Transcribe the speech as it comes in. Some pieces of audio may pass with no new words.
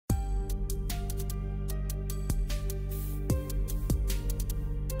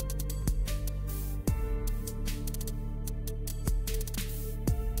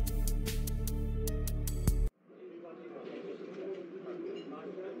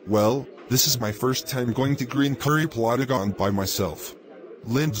Well, this is my first time going to Green Curry Plotagon by myself.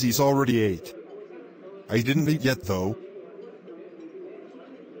 Lindsey's already ate. I didn't eat yet though.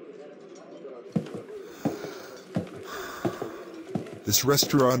 This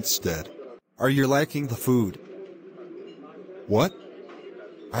restaurant's dead. Are you liking the food? What?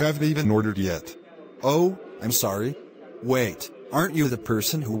 I haven't even ordered yet. Oh, I'm sorry. Wait, aren't you the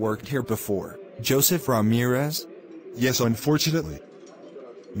person who worked here before, Joseph Ramirez? Yes, unfortunately.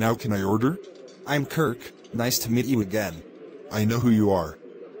 Now can I order? I'm Kirk, nice to meet you again. I know who you are.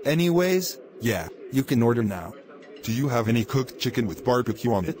 Anyways, yeah, you can order now. Do you have any cooked chicken with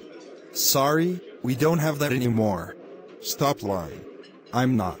barbecue on it? Sorry, we don't have that anymore. Stop lying.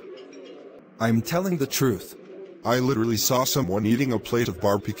 I'm not. I'm telling the truth. I literally saw someone eating a plate of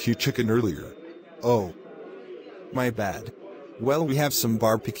barbecue chicken earlier. Oh. My bad. Well, we have some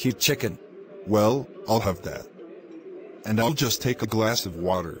barbecue chicken. Well, I'll have that. And I'll just take a glass of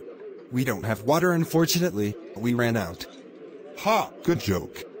water. We don't have water, unfortunately. We ran out. Ha! Good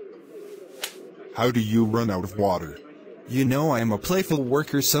joke. How do you run out of water? You know I am a playful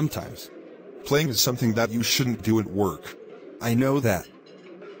worker sometimes. Playing is something that you shouldn't do at work. I know that.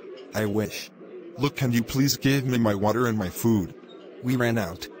 I wish. Look, can you please give me my water and my food? We ran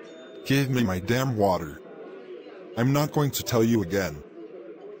out. Give me my damn water. I'm not going to tell you again.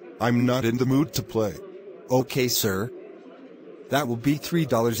 I'm not in the mood to play. Okay, sir. That will be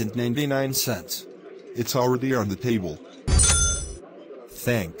 $3.99. It's already on the table.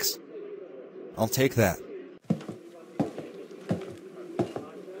 Thanks. I'll take that.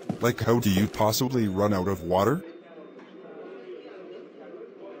 Like, how do you possibly run out of water?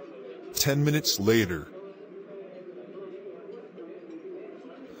 10 minutes later.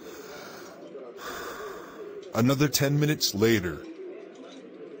 Another 10 minutes later.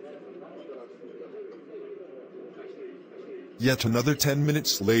 Yet another 10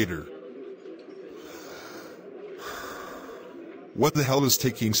 minutes later. What the hell is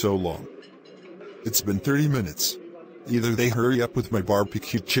taking so long? It's been 30 minutes. Either they hurry up with my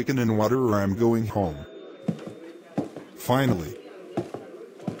barbecue chicken and water or I'm going home. Finally.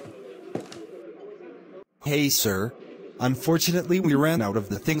 Hey, sir. Unfortunately, we ran out of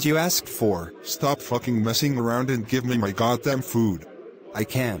the things you asked for. Stop fucking messing around and give me my goddamn food. I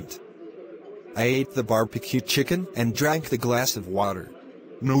can't. I ate the barbecue chicken and drank the glass of water.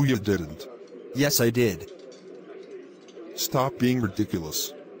 No, you didn't. Yes, I did. Stop being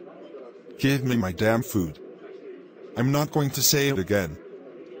ridiculous. Give me my damn food. I'm not going to say it again.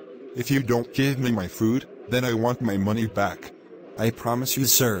 If you don't give me my food, then I want my money back. I promise you,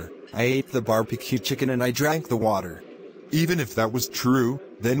 sir. I ate the barbecue chicken and I drank the water. Even if that was true,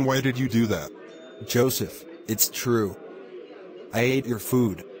 then why did you do that? Joseph, it's true. I ate your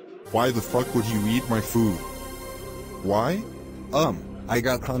food. Why the fuck would you eat my food? Why? I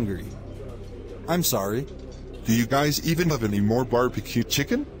got hungry. I'm sorry. Do you guys even have any more barbecue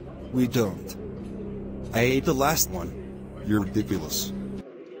chicken? We don't. I ate the last one. You're ridiculous.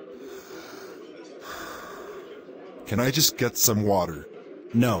 Can I just get some water?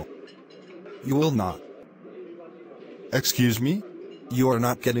 No. You will not. Excuse me? You are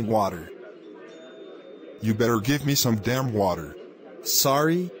not getting water. You better give me some damn water.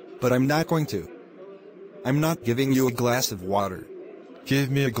 Sorry, but I'm not going to. I'm not giving you a glass of water. Give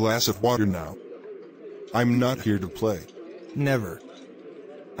me a glass of water now. I'm not here to play. Never.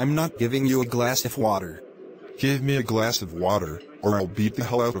 I'm not giving you a glass of water. Give me a glass of water, or I'll beat the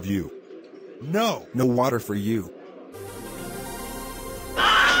hell out of you. No! No water for you.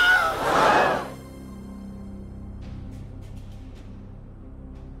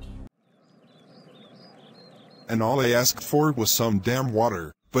 And all I asked for was some damn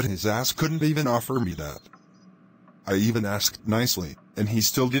water, but his ass couldn't even offer me that. I even asked nicely, and he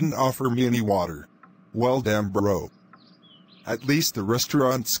still didn't offer me any water. Well, damn bro. At least the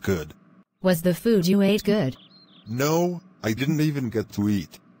restaurant's good. Was the food you ate good? No, I didn't even get to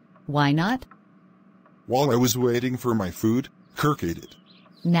eat. Why not? While I was waiting for my food, Kirk ate it.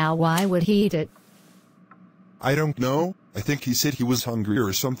 Now why would he eat it? I don't know, I think he said he was hungry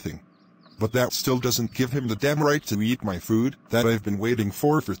or something. But that still doesn't give him the damn right to eat my food that I've been waiting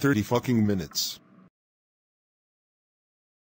for 30 fucking minutes.